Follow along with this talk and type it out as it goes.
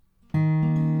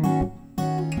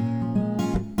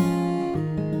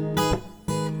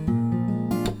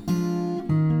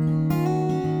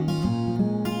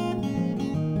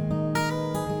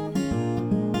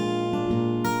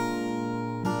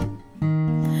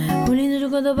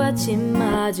누구도 받지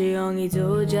마 조용히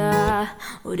두자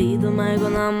우리도 말고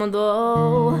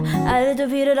아무도 알도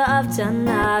필요도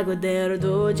없잖아 그대로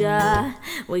두자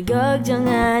왜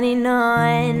걱정하니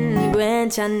넌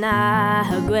괜찮아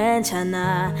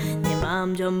괜찮아 내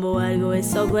마음 전부 알고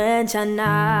있어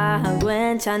괜찮아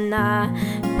괜찮아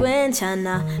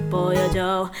괜찮아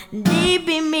보여줘 네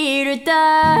비밀을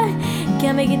딱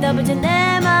감히 기다려줘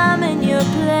내 맘 in your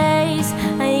place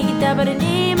아이 기다려버린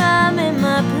네 맘 in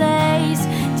my place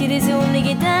지리수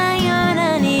움직이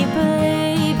당연하니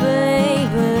play play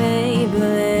play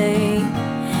play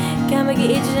감하게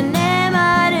잊어줘 내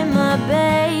말 in my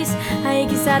base 아이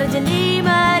기사라져 네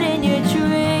말 in your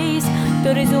trace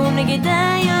또리수 움직이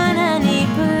당연하니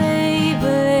play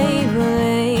play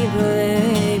play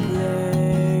play play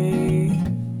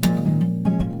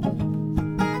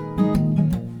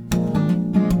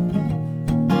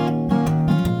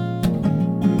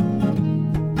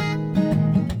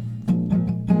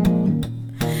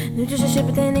눈조차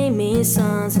싶을 땐 이미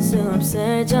손 쓸 수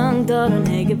없을 정도로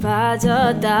내게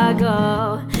빠졌다고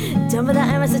전부 다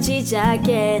알면서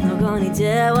시작해 너건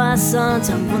이제 왔어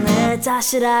전부 내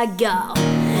탓이라고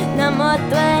난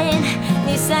못된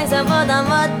네 상상보다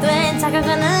못된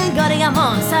착각하는 거리가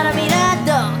먼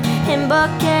사람이라도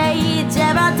행복해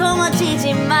제발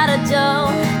도망치지 말아줘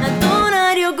난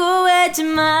떠나려고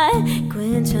했지만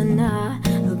괜찮아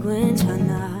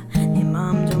괜찮아 네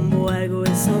마음 전부 알고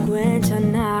있어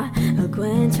괜찮아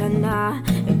괜찮아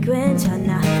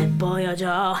괜찮아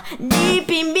보여줘 네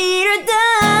비밀을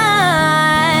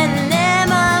다내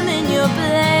맘 in your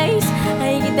place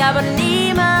아이 기다려버린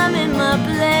네 맘 in my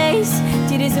place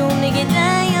지리수 움직이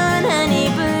당연하니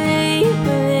play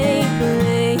play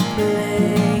play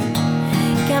play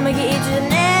감하게 잊어줘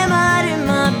내 말 in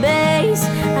my base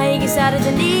아이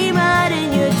기사라져 네 말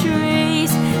in your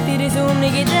trace 지리수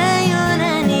움직이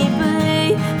당연하니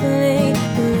play play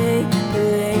play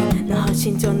play 나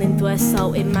훨씬 전엔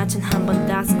됐어 입맞춘 한번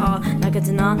that's all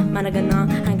나가지 너 말아가 너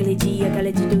한글리지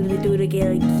갈리지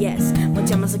두르게 yes 못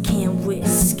참아서 can't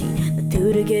whiskey 나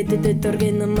두르게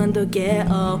뜨뜻하게 너만 더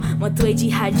깨어 뭐 되지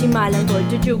할지 말란 걸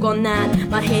주고 난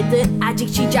말해도 아직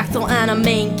시작도 안 한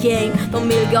main game 또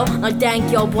밀고 널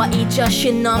당겨봐 이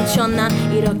자신 넘쳐 난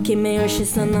이렇게 매일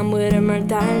시선 난 무릎을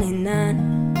달리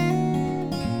난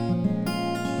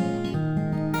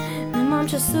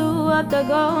멈출 수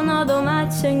없다고 너도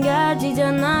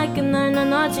마찬가지잖아 그날 난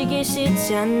놓치기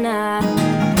싫잖아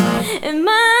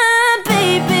My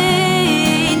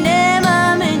baby 내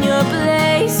맘 in your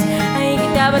place 아이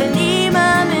기다려버린 네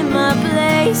맘 in my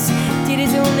place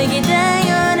지리수 움직이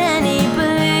당연하니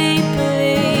play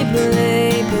play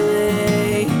play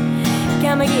play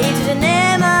감하게 잊어줘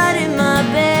내 말 in my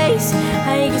base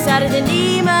아이 기사라져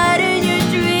네 말 in your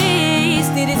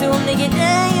dreams 지리수 움직이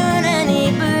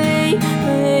당연하니 play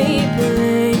play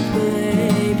play